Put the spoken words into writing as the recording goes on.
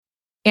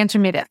Answer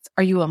me this.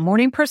 Are you a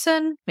morning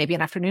person? Maybe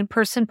an afternoon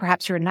person?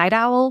 Perhaps you're a night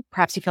owl.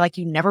 Perhaps you feel like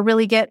you never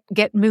really get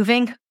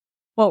moving.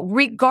 Well,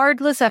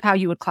 regardless of how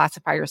you would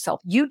classify yourself,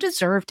 you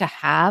deserve to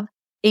have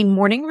a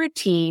morning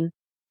routine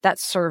that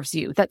serves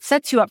you, that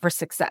sets you up for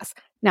success.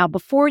 Now,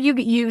 before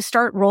you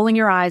start rolling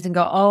your eyes and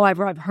go, oh, I've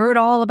heard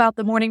all about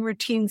the morning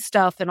routine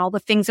stuff and all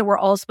the things that we're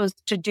all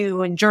supposed to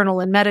do and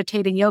journal and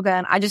meditate and yoga,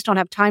 and I just don't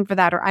have time for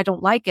that or I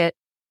don't like it.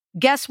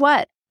 Guess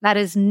what? That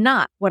is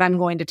not what I'm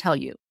going to tell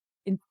you.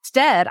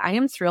 Instead, I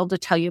am thrilled to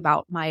tell you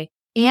about my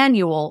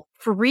annual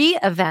free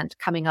event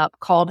coming up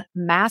called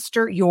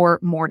Master Your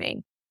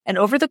Morning. And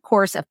over the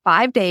course of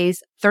 5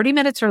 days, 30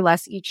 minutes or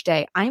less each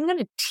day, I'm going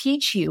to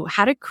teach you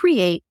how to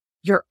create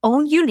your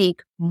own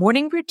unique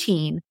morning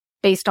routine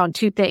based on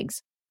two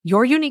things: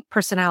 your unique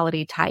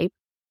personality type,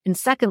 and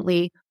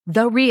secondly,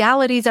 the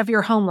realities of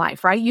your home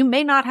life, right? You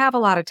may not have a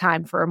lot of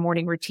time for a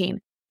morning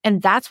routine.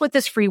 And that's what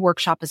this free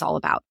workshop is all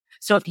about.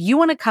 So if you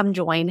want to come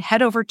join,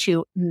 head over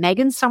to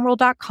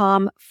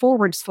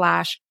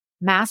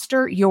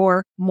megansumrell.com/master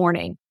your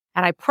morning.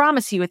 And I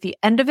promise you at the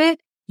end of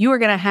it, you are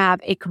going to have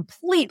a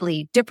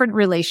completely different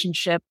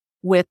relationship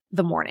with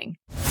the morning.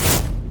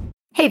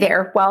 Hey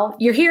there. Well,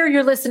 you're here,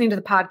 you're listening to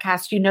the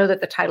podcast. You know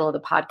that the title of the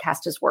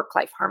podcast is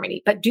Work-Life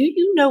Harmony, but do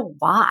you know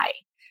why?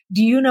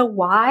 Do you know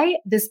why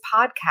this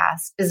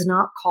podcast is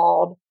not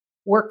called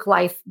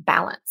Work-Life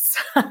Balance?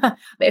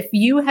 If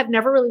you have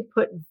never really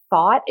put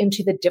thought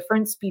into the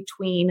difference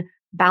between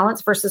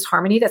balance versus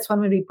harmony, that's what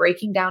I'm going to be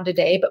breaking down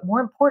today. But more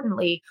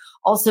importantly,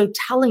 also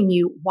telling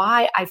you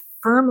why I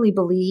firmly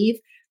believe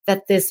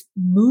that this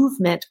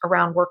movement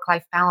around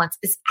work-life balance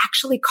is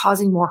actually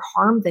causing more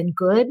harm than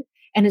good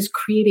and is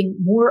creating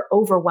more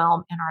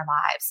overwhelm in our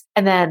lives.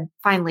 And then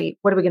finally,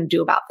 what are we going to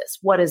do about this?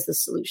 What is the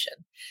solution?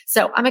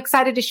 So I'm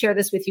excited to share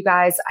this with you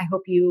guys. I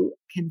hope you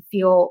can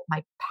feel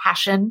my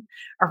passion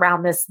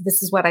around this.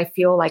 This is what I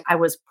feel like I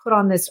was put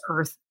on this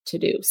earth to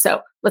do.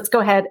 So let's go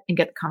ahead and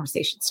get the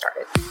conversation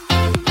started.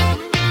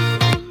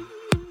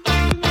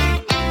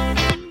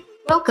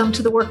 Welcome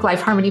to the Work-Life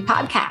Harmony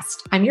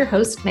Podcast. I'm your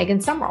host, Megan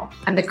Sumrell.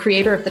 I'm the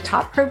creator of the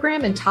Top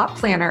Program and Top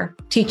Planner,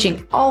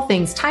 teaching all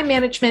things time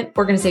management,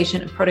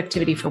 organization, and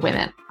productivity for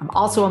women. I'm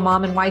also a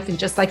mom and wife, and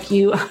just like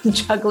you, I'm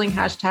juggling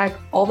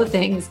 #all the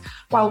things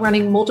while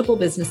running multiple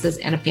businesses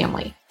and a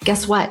family.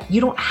 Guess what?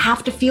 You don't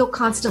have to feel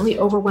constantly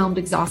overwhelmed,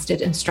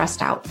 exhausted, and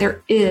stressed out.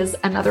 There is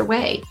another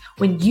way.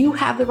 When you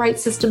have the right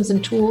systems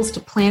and tools to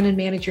plan and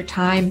manage your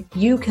time,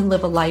 you can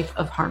live a life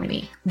of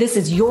harmony. This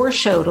is your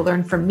show to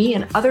learn from me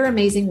and other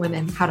amazing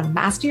women how to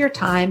master your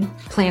time,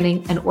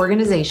 planning, and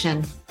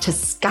organization to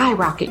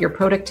skyrocket your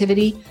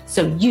productivity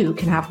so you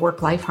can have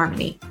work-life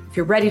harmony. If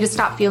you're ready to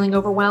stop feeling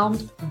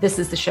overwhelmed, this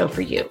is the show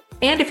for you.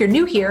 And if you're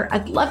new here,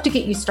 I'd love to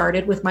get you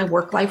started with my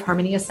Work-Life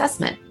Harmony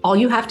Assessment. All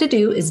you have to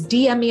do is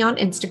DM me on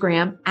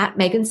Instagram at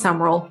Megan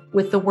Sumrell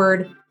with the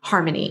word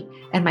harmony,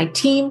 and my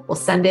team will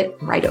send it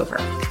right over.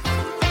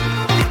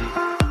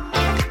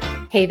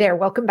 Hey there,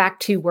 welcome back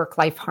to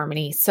Work-Life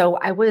Harmony. So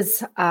I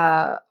was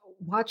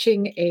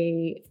watching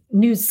a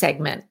news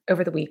segment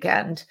over the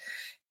weekend,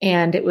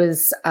 and it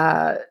was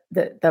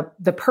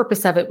the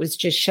purpose of it was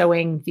just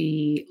showing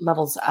the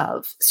levels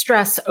of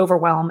stress,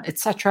 overwhelm,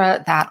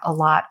 etc., that a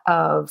lot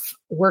of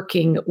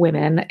working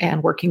women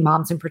and working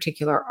moms in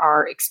particular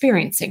are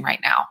experiencing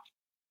right now.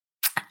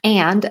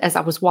 And as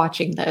I was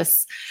watching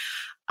this,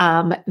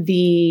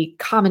 the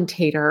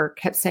commentator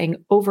kept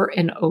saying over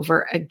and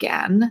over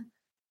again,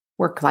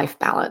 work-life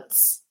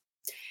balance.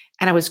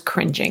 And I was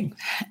cringing.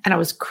 And I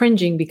was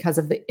cringing because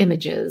of the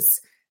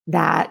images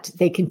that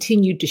they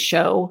continued to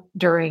show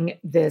during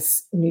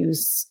this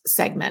news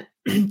segment.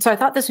 So I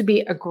thought this would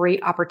be a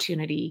great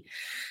opportunity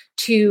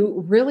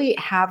to really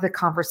have the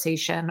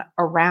conversation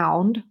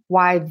around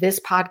why this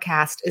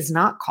podcast is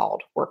not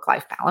called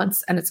Work-Life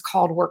Balance and it's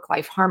called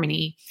Work-Life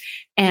Harmony,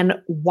 and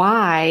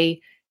why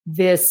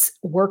this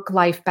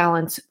work-life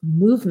balance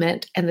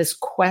movement and this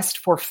quest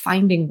for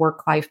finding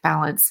work-life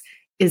balance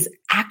is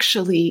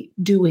actually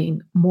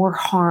doing more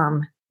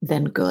harm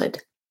than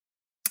good.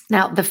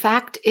 Now, the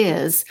fact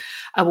is,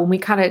 when we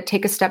kind of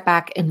take a step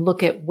back and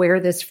look at where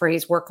this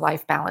phrase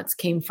work-life balance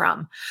came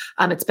from,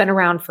 it's been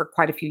around for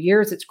quite a few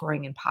years. It's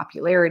growing in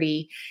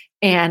popularity.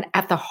 And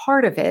at the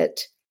heart of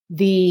it,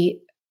 the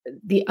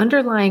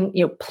underlying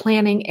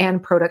planning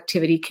and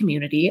productivity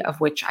community, of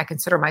which I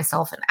consider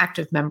myself an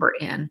active member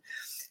in,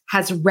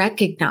 has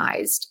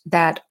recognized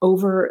that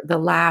over the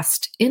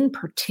last, in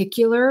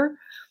particular,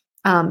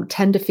 10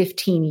 to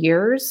 15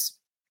 years,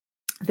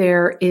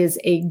 there is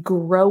a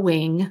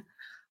growing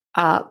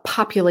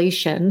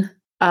population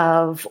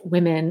of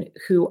women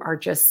who are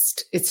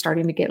just, it's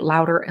starting to get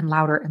louder and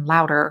louder and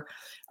louder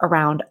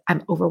around,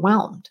 I'm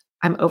overwhelmed.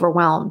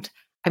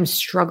 I'm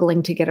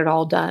struggling to get it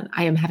all done.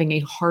 I am having a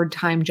hard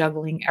time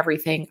juggling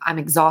everything. I'm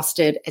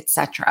exhausted,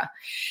 etc.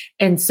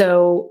 And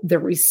so the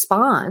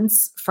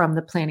response from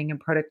the planning and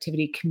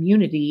productivity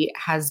community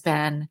has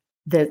been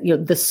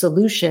the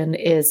solution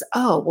is,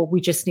 we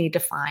just need to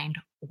find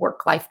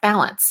work-life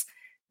balance.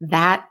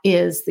 That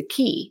is the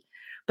key.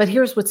 But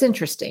here's what's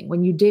interesting.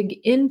 When you dig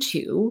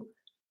into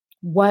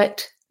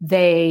what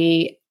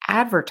they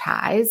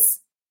advertise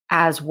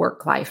as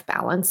work-life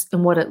balance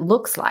and what it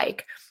looks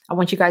like. I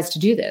want you guys to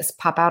do this.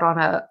 Pop out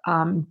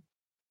on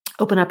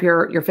open up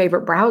your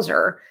favorite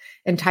browser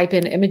and type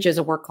in images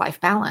of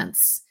work-life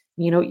balance.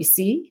 You know what you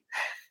see?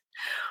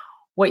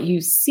 What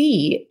you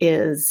see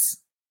is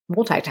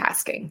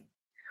multitasking.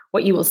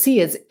 What you will see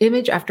is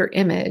image after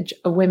image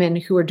of women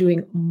who are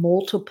doing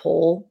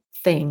multiple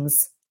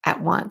things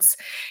at once.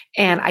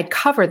 And I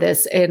cover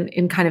this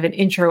in kind of an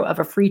intro of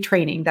a free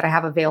training that I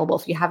have available.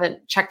 If you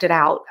haven't checked it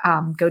out,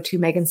 go to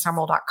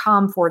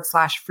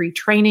megansummerall.com/free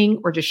training,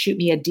 or just shoot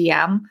me a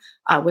DM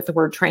with the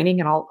word training,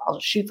 and I'll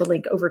shoot the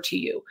link over to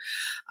you.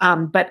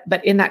 But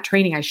in that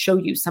training, I show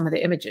you some of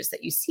the images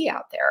that you see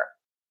out there.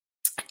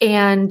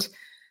 And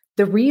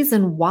the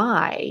reason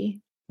why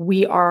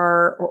we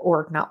are,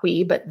 or not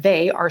we, but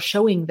they are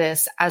showing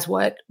this as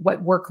what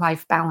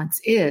work-life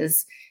balance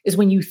is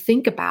when you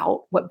think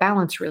about what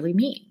balance really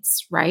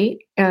means, right?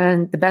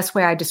 And the best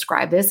way I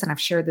describe this, and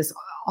I've shared this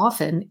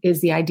often,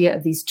 is the idea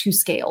of these two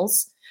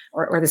scales,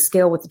 or the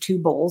scale with the two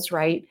bowls,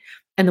 right?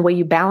 And the way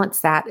you balance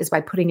that is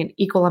by putting an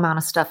equal amount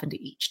of stuff into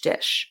each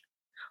dish.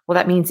 Well,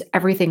 that means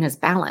everything is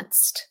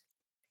balanced.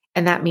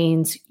 And that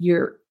means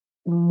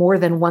more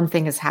than one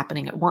thing is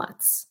happening at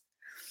once.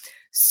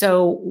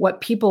 So what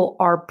people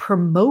are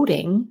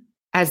promoting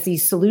as the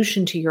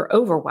solution to your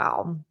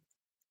overwhelm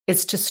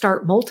is to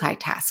start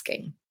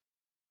multitasking.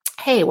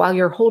 Hey, while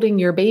you're holding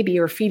your baby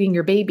or feeding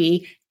your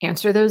baby,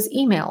 answer those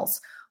emails.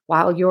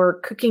 While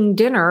you're cooking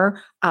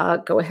dinner,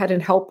 go ahead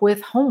and help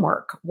with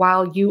homework.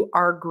 While you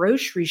are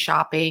grocery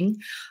shopping,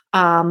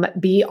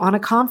 be on a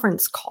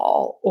conference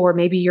call, or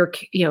maybe you're,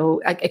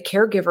 a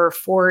caregiver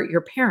for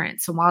your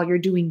parents. And while you're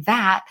doing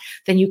that,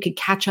 then you could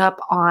catch up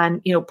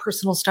on,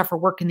 personal stuff or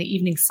work in the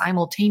evening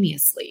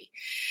simultaneously.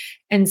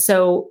 And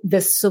so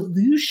the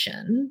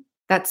solution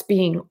that's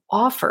being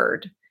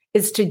offered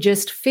is to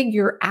just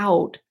figure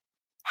out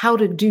how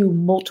to do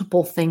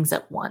multiple things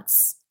at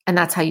once. And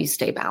that's how you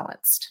stay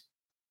balanced.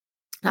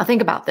 Now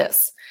think about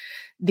this.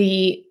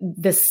 The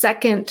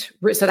second,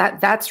 so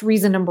that's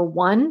reason number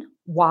one,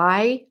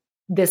 why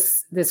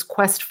this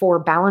quest for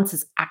balance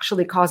is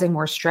actually causing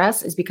more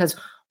stress, is because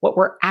what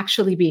we're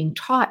actually being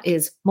taught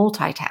is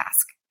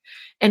multitask.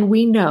 And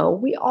we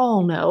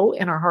all know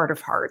in our heart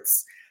of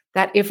hearts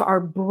that if our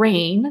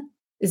brain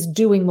is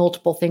doing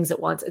multiple things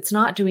at once, it's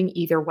not doing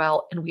either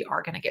well, and we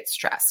are going to get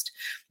stressed.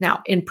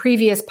 Now, in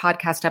previous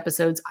podcast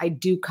episodes, I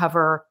do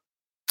cover,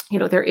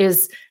 there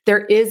is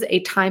a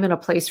time and a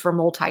place for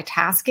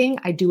multitasking.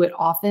 I do it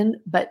often,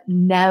 but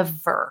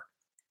never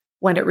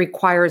when it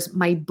requires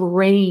my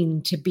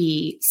brain to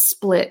be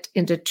split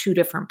into two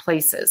different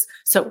places.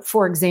 So,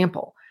 for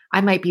example,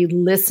 I might be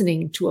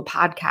listening to a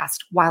podcast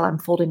while I'm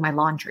folding my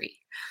laundry.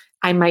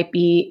 I might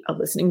be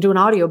listening to an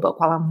audiobook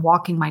while I'm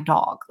walking my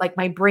dog. Like,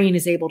 my brain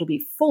is able to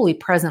be fully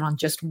present on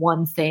just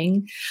one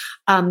thing.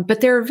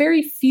 But there are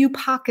very few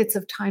pockets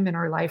of time in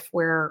our life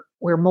where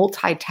we're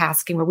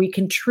multitasking, where we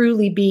can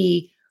truly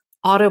be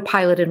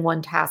autopilot in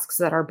one task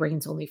so that our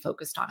brain's only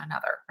focused on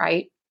another,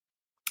 right?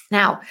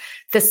 Now,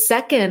 the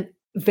second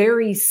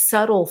very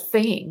subtle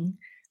thing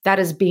that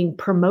is being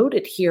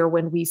promoted here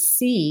when we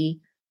see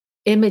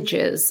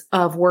images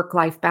of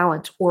work-life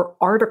balance or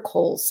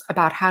articles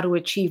about how to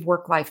achieve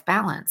work-life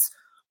balance,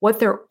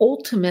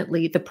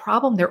 the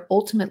problem they're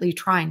ultimately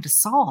trying to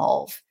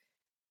solve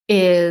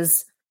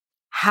is,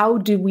 how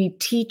do we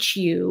teach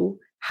you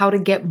how to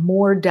get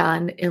more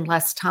done in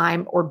less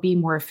time or be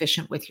more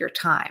efficient with your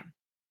time?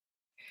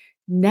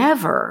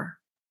 Never,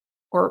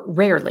 or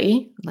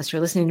rarely, unless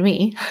you're listening to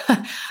me,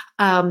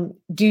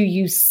 do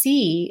you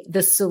see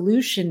the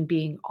solution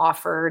being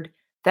offered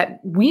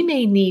that we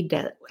may need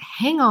to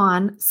hang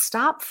on,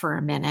 stop for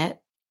a minute,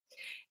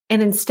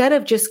 and instead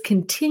of just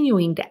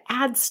continuing to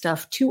add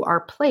stuff to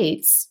our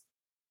plates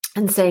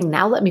and saying,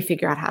 now let me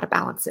figure out how to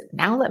balance it.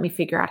 Now let me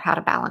figure out how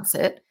to balance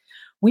it.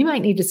 We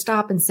might need to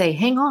stop and say,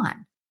 hang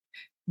on,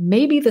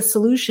 maybe the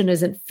solution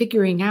isn't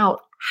figuring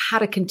out how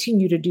to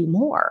continue to do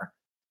more,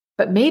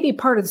 but maybe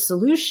part of the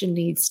solution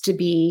needs to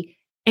be,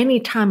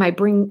 anytime I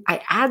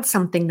add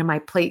something to my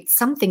plate,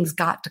 something's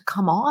got to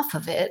come off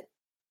of it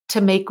to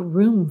make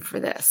room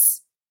for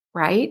this,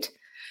 right?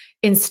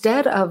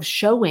 Instead of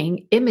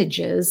showing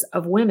images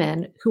of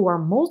women who are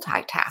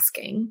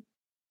multitasking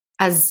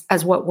as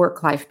what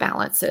work-life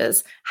balance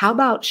is, how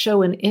about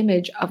show an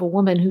image of a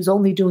woman who's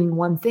only doing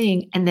one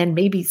thing, and then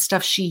maybe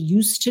stuff she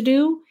used to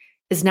do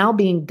is now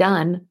being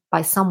done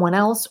by someone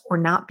else or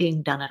not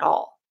being done at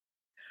all.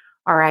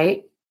 All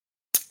right.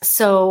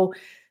 So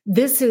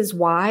this is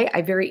why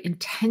I very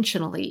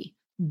intentionally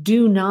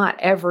do not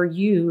ever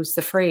use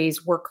the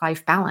phrase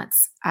work-life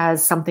balance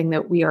as something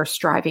that we are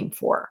striving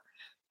for.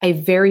 I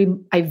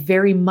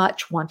very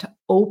much want to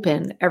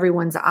open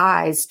everyone's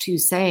eyes to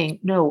saying,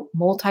 no,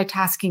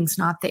 multitasking is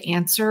not the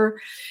answer.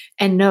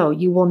 And no,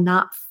 you will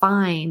not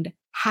find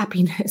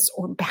happiness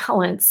or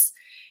balance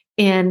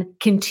in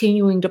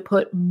continuing to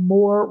put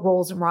more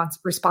roles and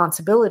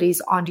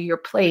responsibilities onto your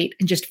plate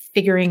and just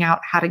figuring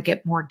out how to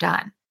get more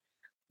done.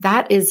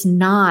 that is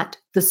not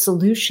the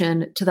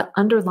solution to the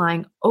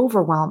underlying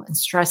overwhelm and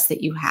stress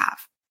that you have.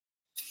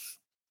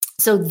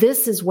 So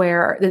this is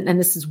where, and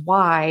this is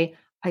why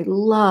I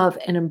love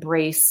and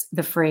embrace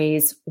the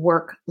phrase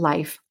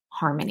work-life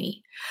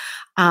harmony.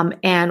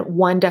 And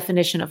one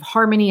definition of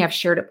harmony, I've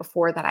shared it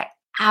before, that I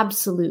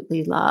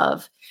absolutely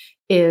love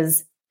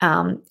is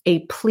a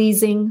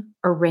pleasing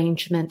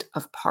arrangement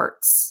of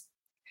parts.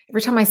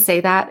 Every time I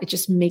say that, it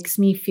just makes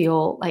me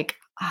feel like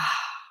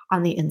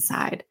on the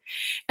inside.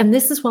 And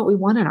this is what we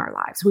want in our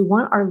lives. We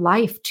want our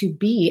life to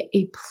be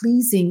a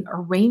pleasing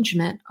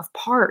arrangement of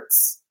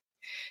parts,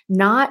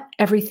 not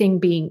everything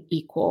being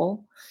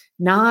equal,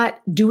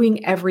 not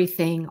doing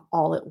everything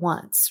all at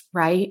once,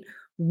 right?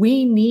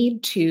 We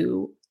need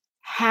to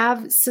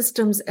have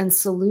systems and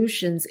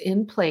solutions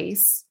in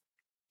place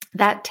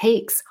that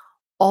takes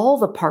all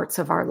the parts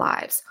of our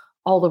lives,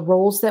 all the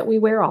roles that we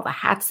wear, all the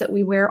hats that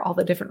we wear, all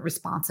the different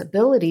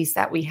responsibilities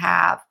that we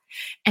have,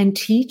 and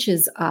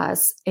teaches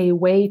us a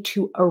way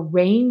to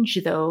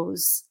arrange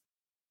those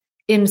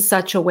in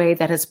such a way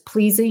that is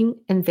pleasing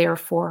and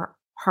therefore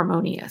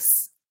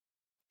harmonious.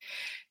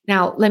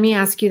 Now, let me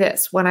ask you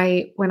this. When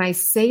I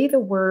say the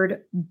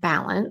word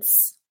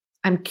balance,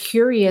 I'm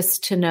curious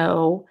to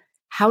know,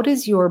 how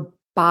does your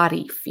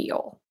body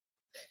feel?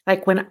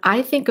 Like when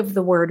I think of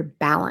the word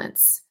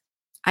balance,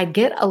 I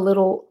get a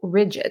little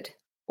rigid,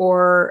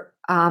 or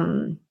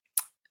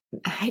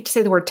I hate to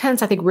say the word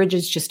tense. I think rigid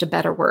is just a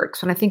better word.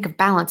 So when I think of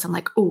balance, I'm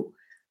like, oh,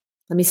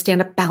 let me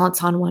stand up,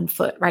 balance on one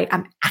foot, right?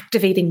 I'm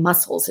activating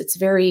muscles. It's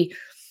very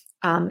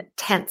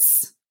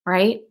tense,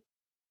 right?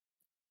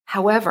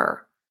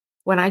 However,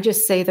 when I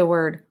just say the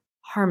word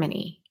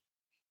harmony,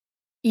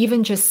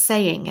 even just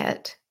saying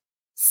it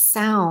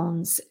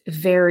sounds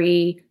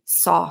very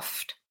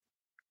soft,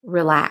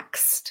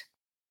 relaxed.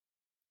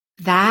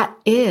 That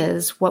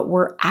is what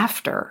we're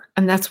after.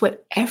 And that's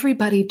what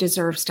everybody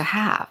deserves to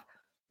have.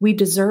 We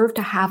deserve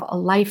to have a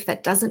life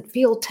that doesn't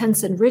feel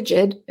tense and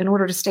rigid in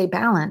order to stay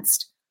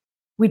balanced.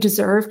 We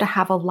deserve to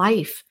have a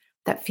life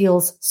that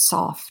feels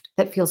soft,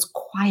 that feels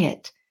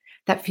quiet,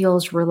 that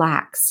feels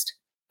relaxed,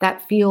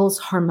 that feels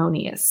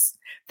harmonious,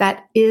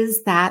 that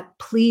is that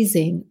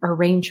pleasing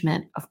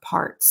arrangement of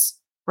parts,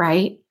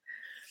 right?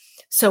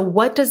 So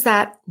what does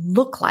that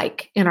look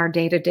like in our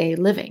day-to-day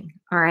living?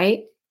 All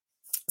right.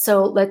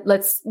 So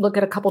let's look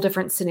at a couple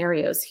different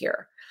scenarios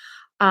here.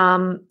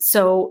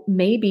 So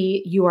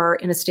maybe you are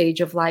in a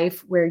stage of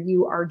life where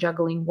you are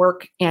juggling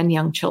work and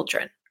young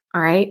children.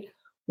 All right.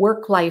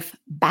 Work-life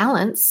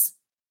balance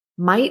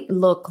might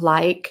look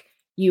like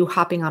you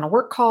hopping on a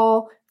work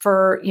call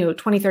for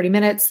 20, 30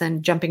 minutes,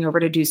 then jumping over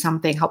to do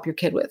something, help your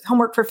kid with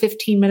homework for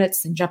 15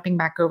 minutes, and jumping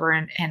back over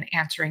and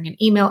answering an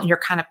email. And you're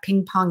kind of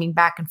ping-ponging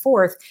back and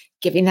forth,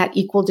 giving that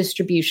equal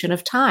distribution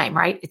of time,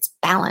 right? It's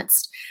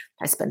balanced.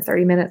 I spend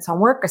 30 minutes on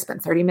work. I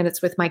spend 30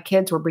 minutes with my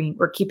kids.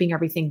 We're keeping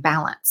everything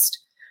balanced,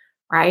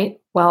 right?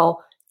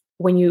 Well,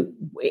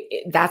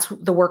 that's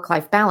the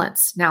work-life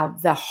balance. Now,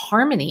 the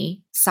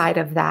harmony side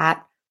of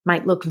that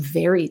might look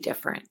very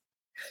different.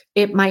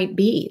 It might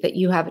be that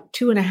you have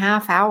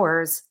 2.5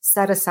 hours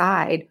set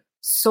aside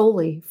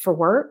solely for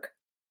work.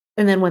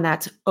 And then when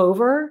that's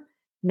over,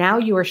 now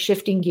you are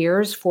shifting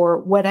gears for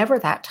whatever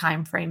that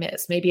time frame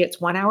is. Maybe it's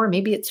 1 hour,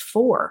 maybe it's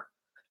 4,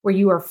 where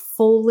you are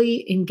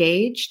fully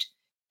engaged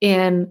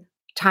in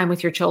time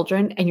with your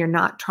children and you're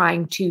not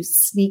trying to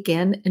sneak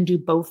in and do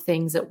both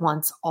things at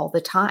once all the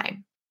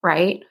time,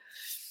 right?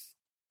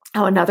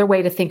 Now, another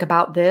way to think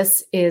about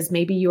this is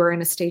maybe you are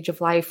in a stage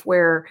of life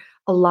where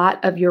a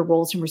lot of your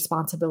roles and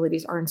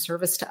responsibilities are in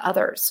service to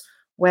others,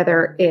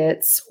 whether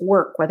it's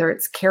work, whether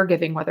it's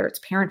caregiving, whether it's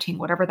parenting,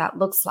 whatever that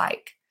looks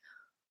like.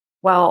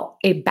 Well,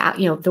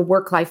 the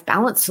work-life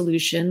balance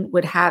solution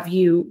would have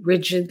you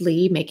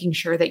rigidly making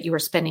sure that you are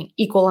spending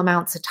equal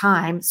amounts of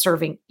time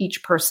serving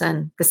each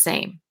person the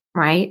same,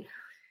 right?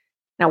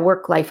 Now,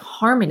 work-life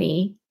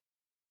harmony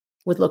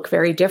would look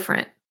very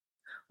different.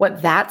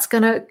 What that's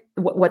gonna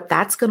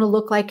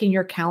look like in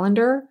your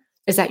calendar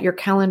is that your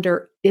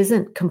calendar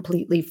isn't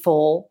completely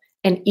full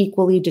and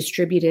equally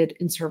distributed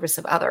in service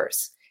of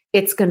others.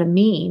 It's going to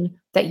mean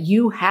that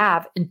you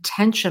have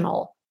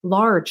intentional,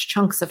 large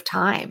chunks of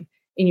time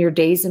in your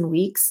days and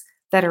weeks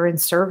that are in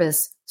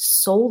service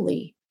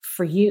solely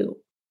for you.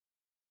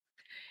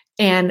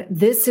 And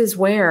this is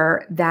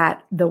where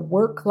that the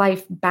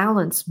work-life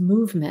balance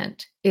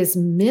movement is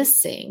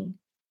missing,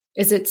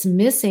 it's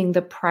missing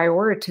the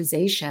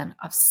prioritization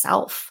of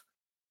self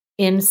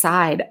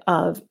inside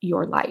of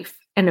your life.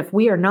 And if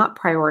we are not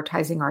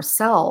prioritizing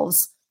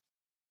ourselves,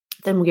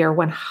 then we are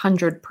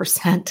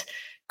 100%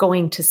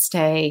 going to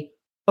stay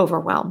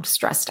overwhelmed,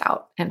 stressed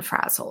out, and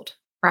frazzled,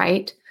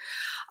 right?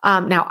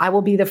 Now, I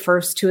will be the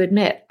first to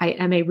admit I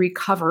am a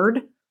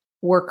recovered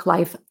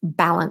work-life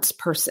balance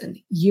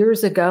person.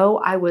 Years ago,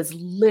 I was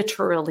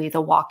literally the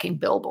walking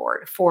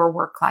billboard for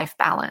work-life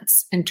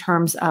balance in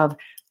terms of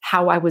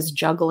how I was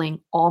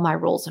juggling all my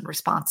roles and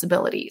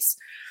responsibilities.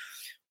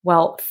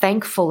 Well,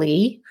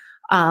 thankfully,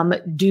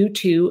 due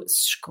to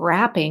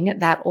scrapping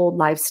that old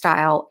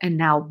lifestyle and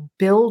now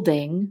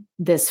building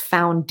this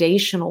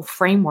foundational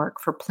framework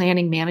for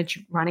planning,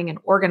 managing, running, and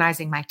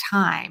organizing my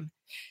time.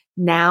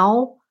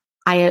 Now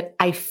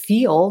I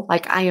feel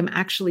like I am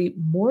actually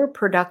more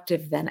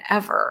productive than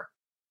ever,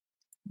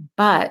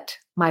 but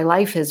my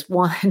life is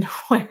one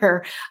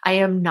where I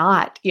am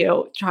not,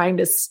 trying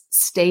to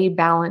stay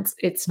balanced.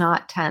 It's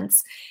not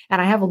tense.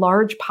 And I have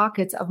large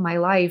pockets of my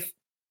life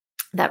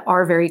that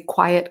are very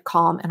quiet,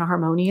 calm, and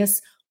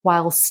harmonious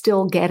while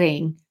still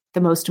getting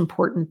the most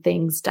important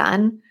things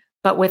done,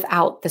 but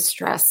without the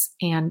stress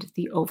and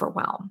the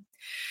overwhelm.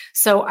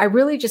 So I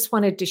really just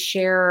wanted to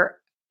share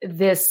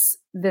this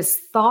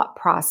thought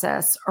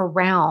process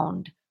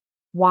around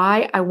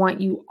why I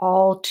want you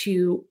all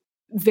to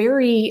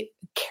very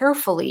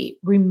carefully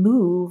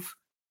remove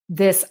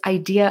this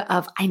idea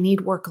of I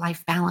need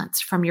work-life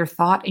balance from your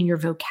thought and your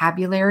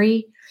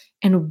vocabulary,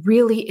 and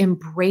really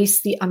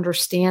embrace the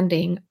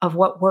understanding of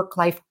what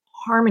work-life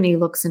harmony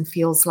looks and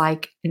feels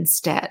like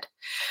instead.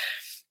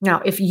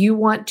 Now, if you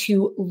want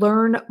to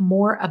learn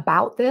more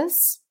about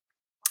this,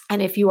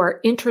 and if you are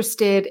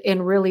interested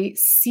in really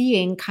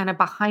seeing kind of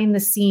behind the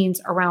scenes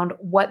around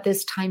what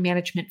this time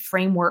management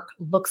framework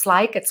looks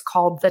like, it's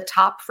called the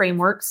TOP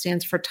framework,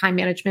 stands for Time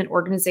Management,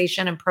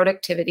 Organization, and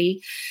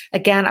Productivity.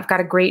 Again, I've got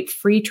a great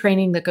free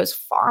training that goes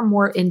far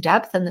more in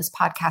depth than this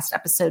podcast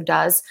episode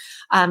does.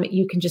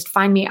 You can just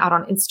find me out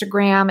on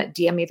Instagram,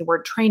 DM me the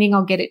word training,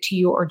 I'll get it to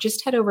you, or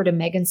just head over to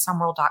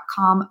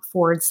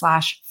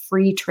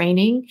megansumrell.com/free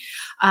training.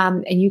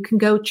 And you can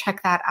go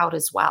check that out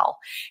as well.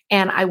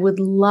 And I would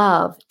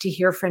love to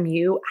hear from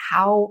you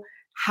how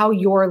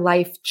your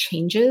life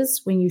changes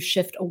when you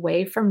shift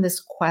away from this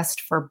quest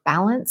for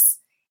balance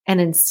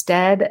and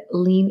instead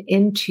lean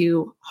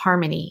into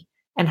harmony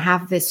and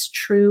have this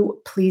true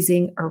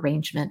pleasing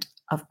arrangement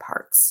of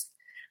parts.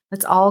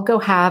 Let's all go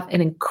have an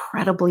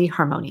incredibly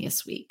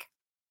harmonious week.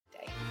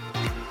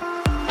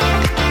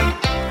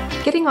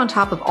 Getting on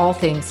top of all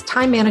things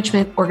time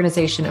management,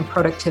 organization, and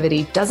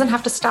productivity doesn't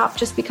have to stop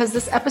just because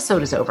this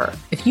episode is over.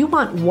 If you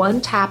want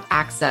one-tap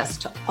access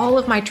to all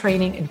of my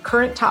training and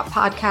current top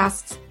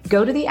podcasts,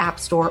 go to the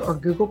App Store or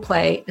Google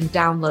Play and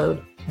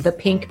download the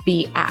Pink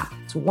Bee app.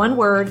 It's one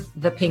word,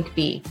 the Pink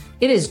Bee.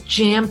 It is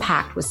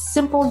jam-packed with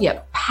simple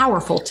yet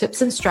powerful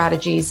tips and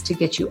strategies to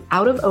get you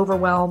out of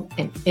overwhelm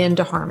and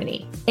into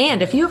harmony.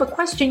 And if you have a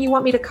question you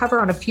want me to cover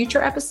on a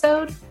future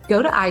episode,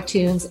 go to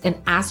iTunes and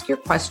ask your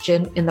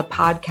question in the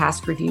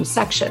podcast review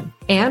section.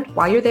 And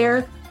while you're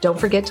there, don't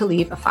forget to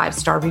leave a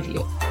 5-star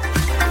review.